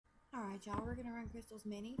Alright, y'all, we're going to run Crystal's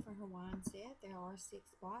Mini for her wine set. There are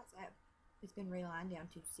 6 spots. It's been relined down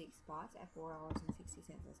to 6 spots at $4.60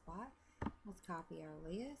 a spot. Let's copy our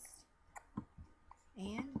list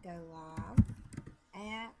and go live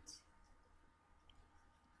at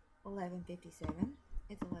 11:57.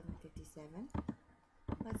 It's 11:57.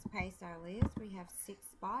 Let's paste our list. We have 6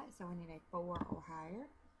 spots, so we need a 4 or higher.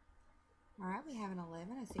 Alright, we have an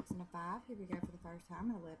 11, a 6, and a 5. Here we go for the first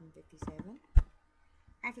time at 11:57.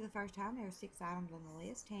 After the first time, there are 6 items on the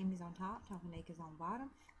list. Tammy's on top, Tonkanika's on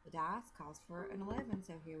bottom. The dice calls for an 11,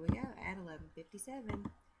 so here we go at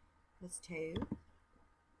 11:57. That's 2,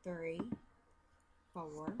 3,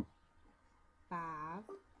 4, 5,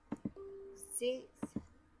 6,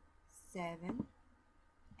 7,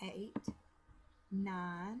 8,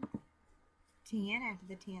 9, 10. After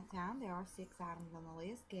the 10th time, there are 6 items on the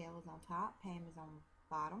list. Gail is on top, Pam is on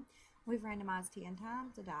bottom. We've randomized 10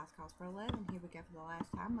 times. The dice calls for 11. Here we go for the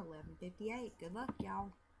last time, 11:58. Good luck,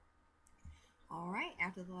 y'all. Alright,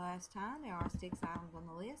 after the last time, there are 6 items on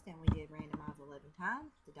the list, and we did randomize 11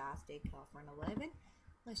 times. The dice did call for an 11.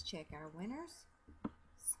 Let's check our winners.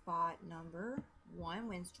 Spot number 1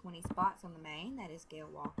 wins 20 spots on the main. That is Gail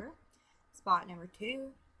Walker. Spot number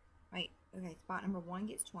 2, spot number 1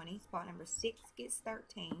 gets 20. Spot number 6 gets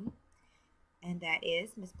 13. And that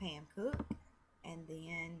is Miss Pam Cook. And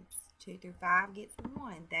then 2 through 5 gets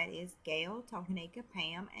 1. That is Gail, Tonkanika,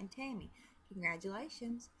 Pam, and Tammy.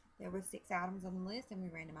 Congratulations. There were 6 items on the list, and we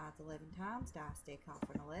randomized 11 times. Dice did call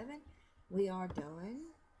for an 11. We are done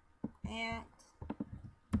at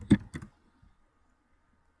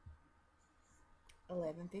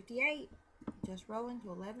 11:58. Just rolling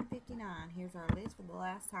to 11:59. Here's our list for the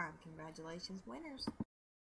last time. Congratulations, winners.